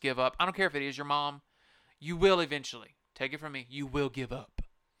finally just give up. I don't care if it is your mom, you will eventually. Take it from me, you will give up.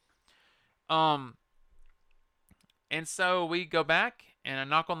 And so we go back, and I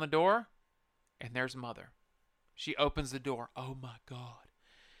knock on the door, and there's Mother. She opens the door. Oh, my God.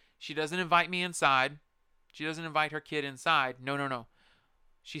 She doesn't invite me inside. She doesn't invite her kid inside. No.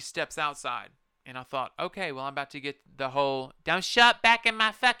 She steps outside, and I thought, okay, well, I'm about to get the whole, don't shut back in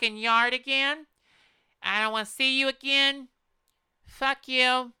my fucking yard again. I don't want to see you again. Fuck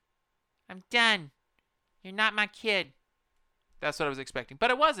you. I'm done. You're not my kid. That's what I was expecting. But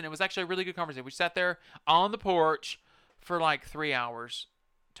it wasn't. It was actually a really good conversation. We sat there on the porch for like 3 hours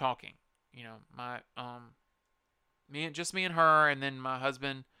talking. Me and her, and then my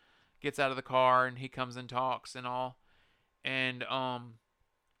husband gets out of the car and he comes and talks and all. And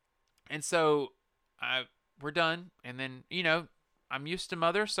so we're done. And then, I'm used to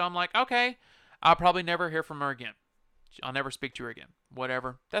Mother, so I'm like, okay, I'll probably never hear from her again. I'll never speak to her again.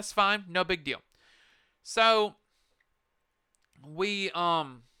 Whatever. That's fine. No big deal. So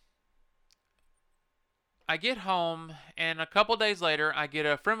I get home, and a couple days later, I get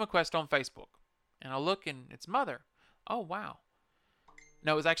a friend request on Facebook. And I look, and it's Mother. Oh, wow.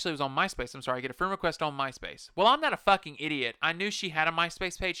 No, it was on MySpace. I'm sorry. I get a friend request on MySpace. Well, I'm not a fucking idiot. I knew she had a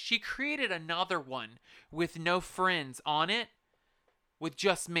MySpace page. She created another one with no friends on it, with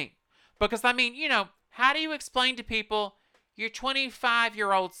just me. Because, how do you explain to people your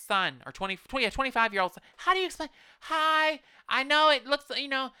 25-year-old son, or 25-year-old son? How do you explain? Hi, I know it looks,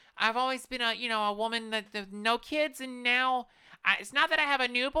 I've always been a woman that no kids, and now it's not that I have a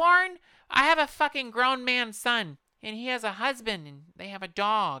newborn. I have a fucking grown man son, and he has a husband, and they have a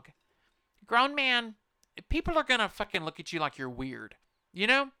dog. Grown man. People are gonna fucking look at you like you're weird. You're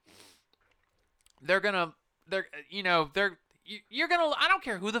gonna, I don't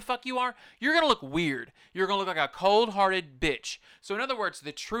care who the fuck you are, you're gonna look weird. You're gonna look like a cold-hearted bitch. So in other words,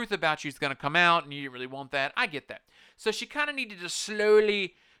 the truth about you is gonna come out, and you didn't really want that. I get that. So she kind of needed to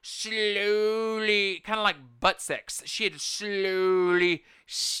slowly, kind of like butt sex. She had to slowly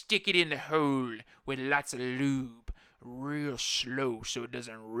stick it in the hole with lots of lube, real slow so it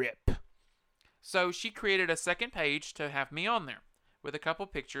doesn't rip. So she created a second page to have me on there with a couple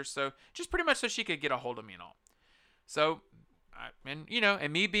pictures, so just pretty much so she could get a hold of me and all. So, and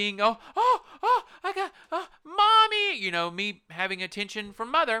me being, I got, mommy, me having attention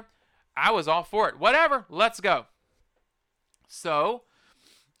from Mother, I was all for it. Whatever, let's go. So,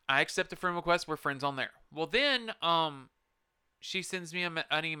 I accept the friend request. We're friends on there. Well, then, she sends me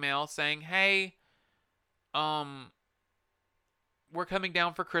an email saying, hey, we're coming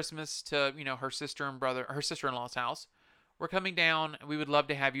down for Christmas to, her sister-in-law's house. We're coming down. We would love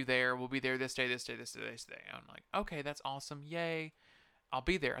to have you there. We'll be there this day. I'm like, okay, that's awesome. Yay. I'll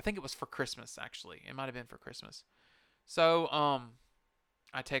be there. I think it was for Christmas, actually. It might have been for Christmas. So, I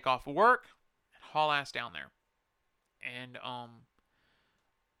take off work and haul ass down there. And,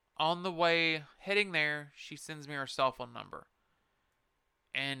 on the way heading there, she sends me her cell phone number.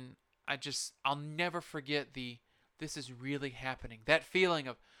 And I'll never forget this is really happening. That feeling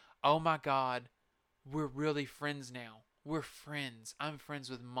of, oh my God, we're really friends now. We're friends. I'm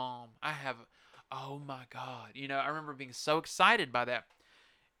friends with Mom. Oh my God. I remember being so excited by that.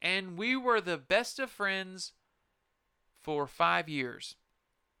 And we were the best of friends for 5 years.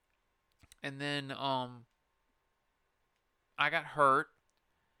 And then I got hurt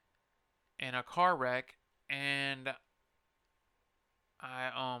in a car wreck, and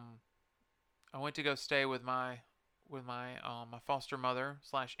I went to go stay with my foster mother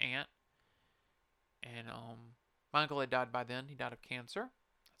 / aunt, and my uncle had died by then. He died of cancer.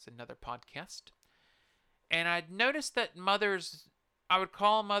 That's another podcast. And I'd noticed that I would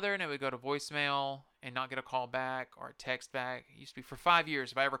call Mother and it would go to voicemail and not get a call back or a text back. It used to be for 5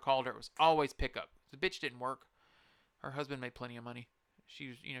 years. If I ever called her, it was always pickup. The bitch didn't work. Her husband made plenty of money. She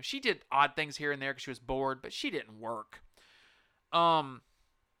was, she did odd things here and there because she was bored, but she didn't work. Um,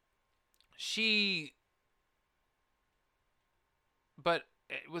 she, but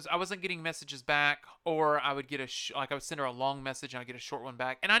I wasn't getting messages back, or I would get I would send her a long message and I'd get a short one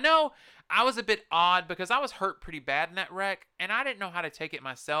back. And I know I was a bit odd because I was hurt pretty bad in that wreck, and I didn't know how to take it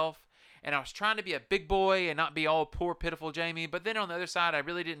myself. And I was trying to be a big boy and not be all poor, pitiful Jamie. But then on the other side, I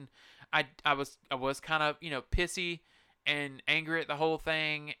really didn't. I was kind of pissy and angry at the whole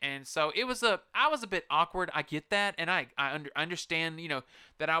thing, and so I was a bit awkward. I get that, and I understand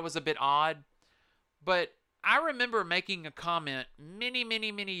that I was a bit odd, but I remember making a comment many,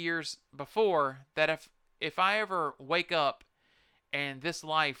 many, many years before that if I ever wake up and this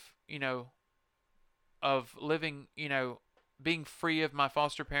life, of living, being free of my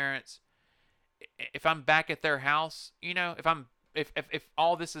foster parents, if I'm back at their house, if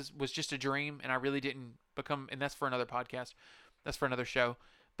all this was just a dream and I really didn't become, and that's for another podcast, that's for another show.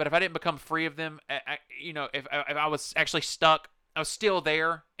 But if I didn't become free of them, if I was actually stuck, I was still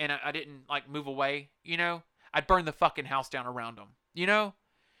there and I didn't move away, I'd burn the fucking house down around them,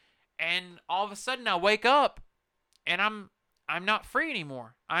 And all of a sudden I wake up and I'm not free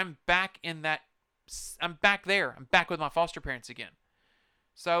anymore. I'm back there. I'm back with my foster parents again.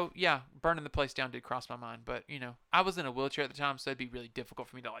 So yeah, burning the place down did cross my mind, but I was in a wheelchair at the time, so it'd be really difficult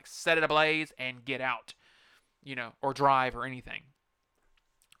for me to set it ablaze and get out, or drive or anything.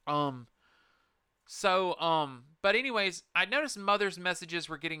 But anyways, I noticed Mother's messages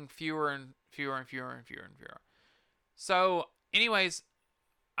were getting fewer and fewer and fewer and fewer and fewer. So, anyways,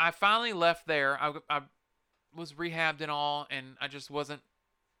 I finally left there. I was rehabbed and all, and I just wasn't.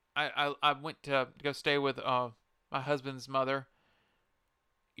 I went to go stay with my husband's mother.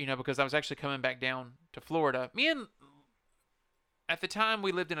 Because I was actually coming back down to Florida. At the time,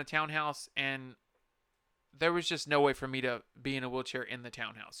 we lived in a townhouse, and there was just no way for me to be in a wheelchair in the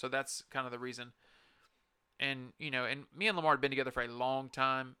townhouse. So that's kind of the reason. And, and me and Lamar had been together for a long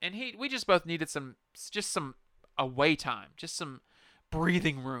time. And we just both needed some away time. Just some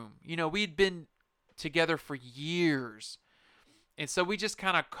breathing room. We'd been together for years. And so we just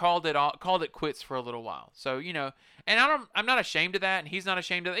kind of called it quits for a little while. So, and I'm not ashamed of that. And he's not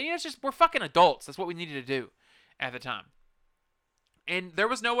ashamed of that. It's just, we're fucking adults. That's what we needed to do at the time. And there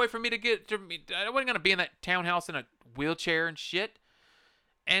was no way for me I wasn't going to be in that townhouse in a wheelchair and shit.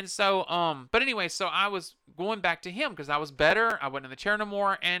 And so, but anyway, so I was going back to him because I was better. I wasn't in the chair no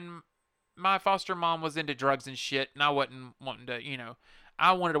more. And my foster mom was into drugs and shit. And I wasn't wanting to,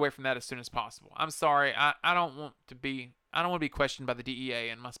 I wanted away from that as soon as possible. I'm sorry. I don't want to be questioned by the DEA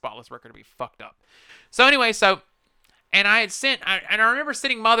and my spotless record to be fucked up. So anyway, and I remember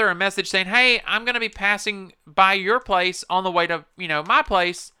sending Mother a message saying, hey, I'm going to be passing by your place on the way to, my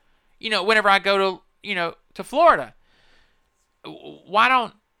place, whenever I go to Florida. Why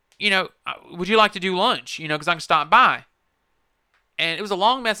don't, would you like to do lunch? Because I can stop by. And it was a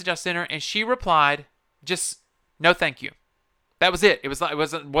long message I sent her, and she replied, just, no thank you. That was it. It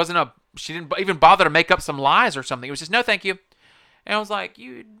wasn't she didn't even bother to make up some lies or something. It was just, no thank you. And I was like,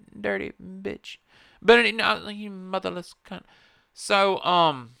 you dirty bitch. But you motherless cunt. So,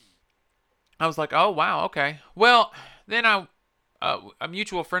 I was like, oh, wow, okay. Well, then a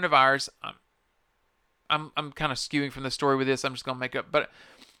mutual friend of ours, I'm kind of skewing from the story with this. I'm just going to make up. But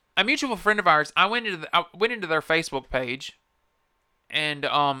a mutual friend of ours, I went into their Facebook page, and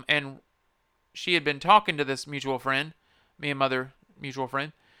she had been talking to this mutual friend, me and Mother mutual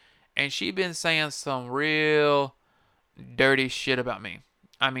friend, and she'd been saying some real dirty shit about me.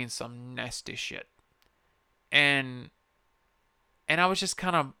 I mean, some nasty shit. And I was just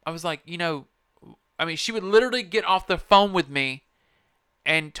I was like, she would literally get off the phone with me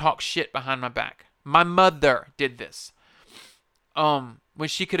and talk shit behind my back. My mother did this. When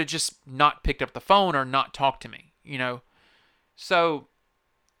she could have just not picked up the phone or not talked to me, So,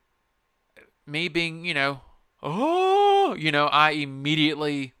 me being, I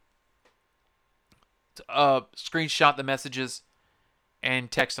immediately screenshot the messages and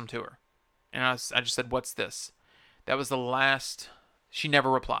text them to her. And I just said, what's this? That was the last. She never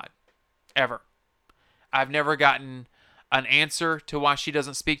replied. Ever. I've never gotten an answer to why she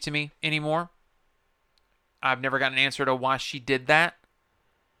doesn't speak to me anymore. I've never gotten an answer to why she did that.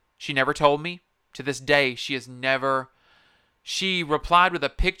 She never told me. To this day, she has never. She replied with a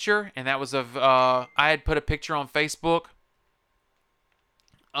picture, and that was of. I had put a picture on Facebook.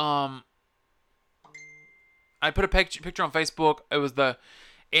 I put a picture on Facebook. It was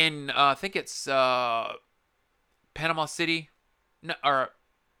I think it's Panama City, or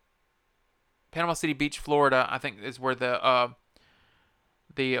Panama City Beach, Florida. I think is where the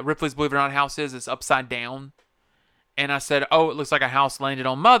Ripley's Believe It or Not house is. It's upside down, And I said, oh, it looks like a house landed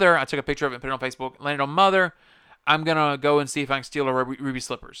on Mother. I took a picture of it and put it on Facebook. Landed on Mother. I'm going to go and see if I can steal her ruby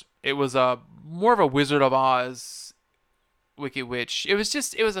slippers. It was more of a Wizard of Oz Wicked Witch. It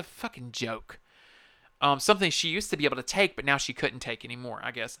was a fucking joke. Something she used to be able to take, but now she couldn't take anymore, I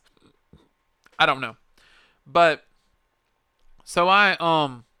guess. I don't know. But,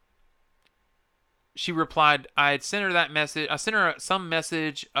 so she replied, I had sent her that message. I sent her some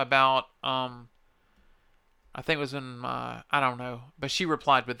message about, I think it was in I don't know. But she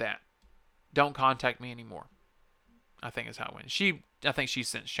replied with that. Don't contact me anymore. I think is how it went. I think she's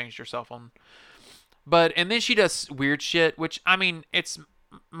since changed her cell phone. But, and then she does weird shit, which, I mean, it's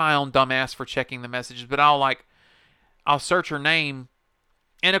my own dumbass for checking the messages, but I'll search her name,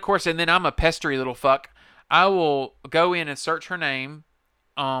 and of course, and then I'm a pestery little fuck. I will go in and search her name,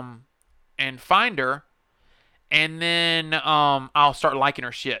 and find her, and then, I'll start liking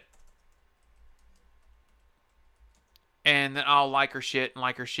her shit. And then I'll like her shit, and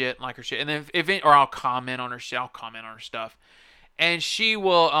like her shit, and like her shit, and then or I'll comment on her shit, I'll comment on her stuff. And she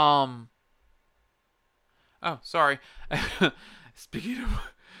will, oh, sorry. Speaking of,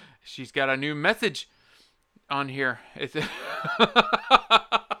 she's got a new message on here.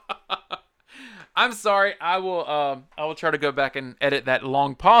 I'm sorry. I will try to go back and edit that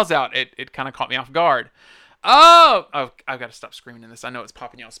long pause out. It kind of caught me off guard. Oh, I've got to stop screaming in this. I know it's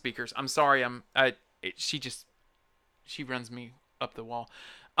popping out speakers. I'm sorry. She runs me up the wall.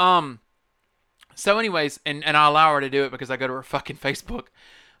 So anyways, and I allow her to do it because I go to her fucking Facebook.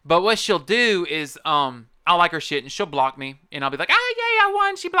 But what she'll do is, I'll like her shit and she'll block me, and I'll be like, oh yay, I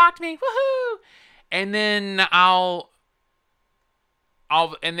won, she blocked me, woohoo! And then I'll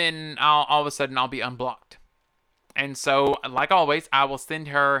all of a sudden I'll be unblocked. And so, like always, I will send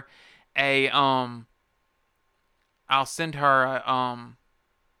her a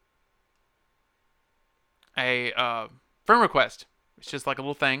friend request. It's just like a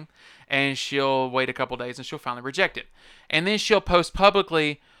little thing, and she'll wait a couple days and she'll finally reject it. And then she'll post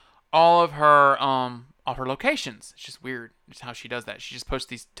publicly all of her locations. It's just weird. It's how she does that. She just posts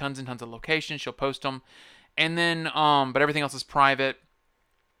these tons and tons of locations. She'll post them, and then but everything else is private.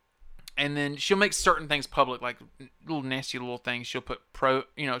 And then she'll make certain things public, like little nasty little things. She'll put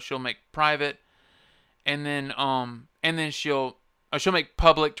she'll make private, and then she'll make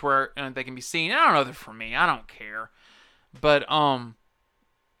public to where they can be seen. I don't know. They're for me. I don't care. But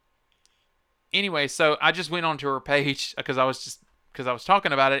anyway, so I just went onto her page because I was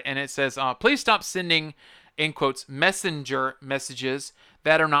talking about it, and it says, please stop sending, in quotes, messenger messages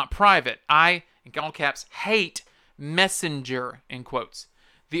that are not private. I, in all caps, hate messenger, in quotes.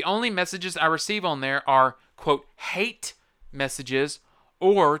 The only messages I receive on there are, quote, hate messages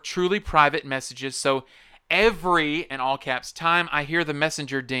or truly private messages. So every, in all caps, time I hear the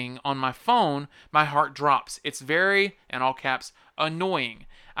messenger ding on my phone, my heart drops. It's very, in all caps, annoying.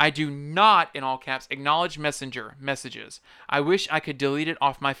 I do not, in all caps, acknowledge messenger messages. I wish I could delete it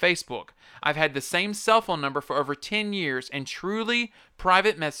off my Facebook. I've had the same cell phone number for over 10 years, and truly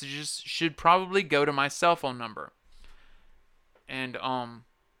private messages should probably go to my cell phone number. And,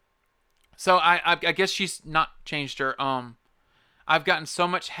 so I guess she's not changed her. I've gotten so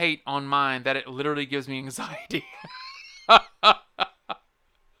much hate on mine that it literally gives me anxiety.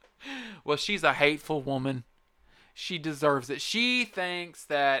 Well, she's a hateful woman. She deserves it. She thinks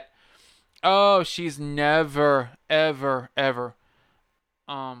that, oh, she's never, ever, ever,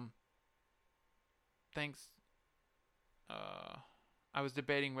 thanks, I was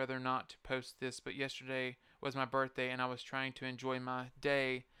debating whether or not to post this, but yesterday was my birthday, and I was trying to enjoy my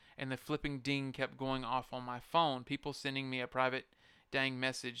day, and the flipping ding kept going off on my phone. People sending me a private dang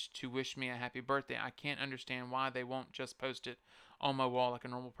message to wish me a happy birthday. I can't understand why they won't just post it on my wall like a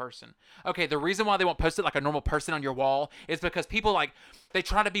normal person. Okay, the reason why they won't post it like a normal person on your wall is because people, like, they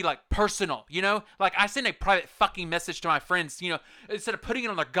try to be, like, personal, you know? Like, I send a private fucking message to my friends, you know, instead of putting it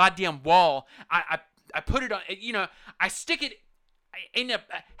on their goddamn wall, I put it on, you know, I stick it in a,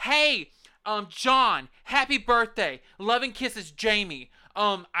 hey, John, happy birthday, love and kisses, Jamie.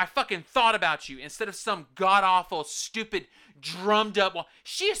 I fucking thought about you, instead of some god-awful, stupid, drummed-up wall.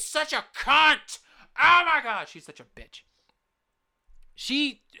 She is such a cunt! Oh my god, she's such a bitch.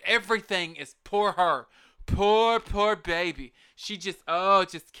 Everything is poor her. Poor baby. She just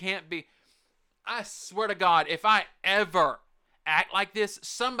can't be. I swear to God, if I ever act like this,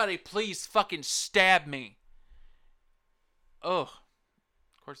 somebody please fucking stab me. Ugh.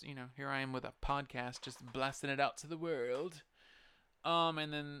 Of course, you know, here I am with a podcast just blasting it out to the world.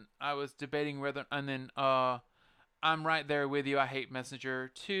 And then I was debating whether, and then, I'm right there with you. I hate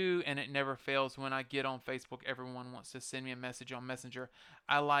Messenger too, and it never fails when I get on Facebook. Everyone wants to send me a message on Messenger.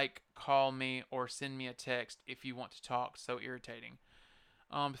 I like call me or send me a text if you want to talk. So irritating.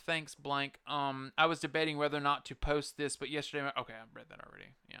 Thanks, blank. I was debating whether or not to post this, but yesterday. Okay, I read that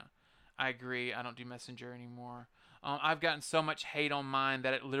already. Yeah, I agree. I don't do Messenger anymore. I've gotten so much hate on mine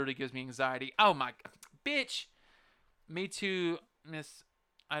that it literally gives me anxiety. Oh my, bitch. Me too, Miss.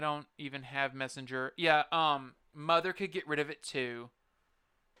 I don't even have Messenger. Yeah. Mother could get rid of it too.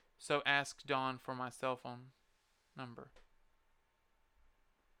 So ask Dawn for my cell phone number.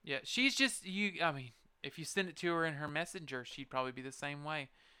 Yeah, she's just you. I mean, if you send it to her in her messenger, she'd probably be the same way.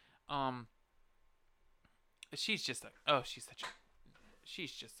 Um, she's just a oh, she's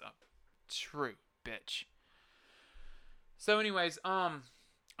just a true bitch. So, anyways, I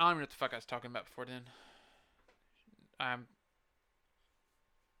don't know what the fuck I was talking about before then.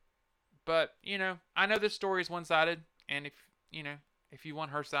 But I know this story is one sided, and if you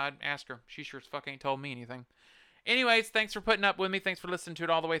want her side, ask her. She sure as fuck ain't told me anything. Anyways, thanks for putting up with me. Thanks for listening to it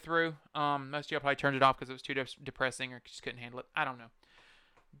all the way through. Most of y'all probably turned it off because it was too depressing or just couldn't handle it. I don't know.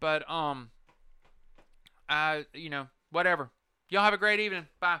 But whatever. Y'all have a great evening.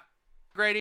 Bye.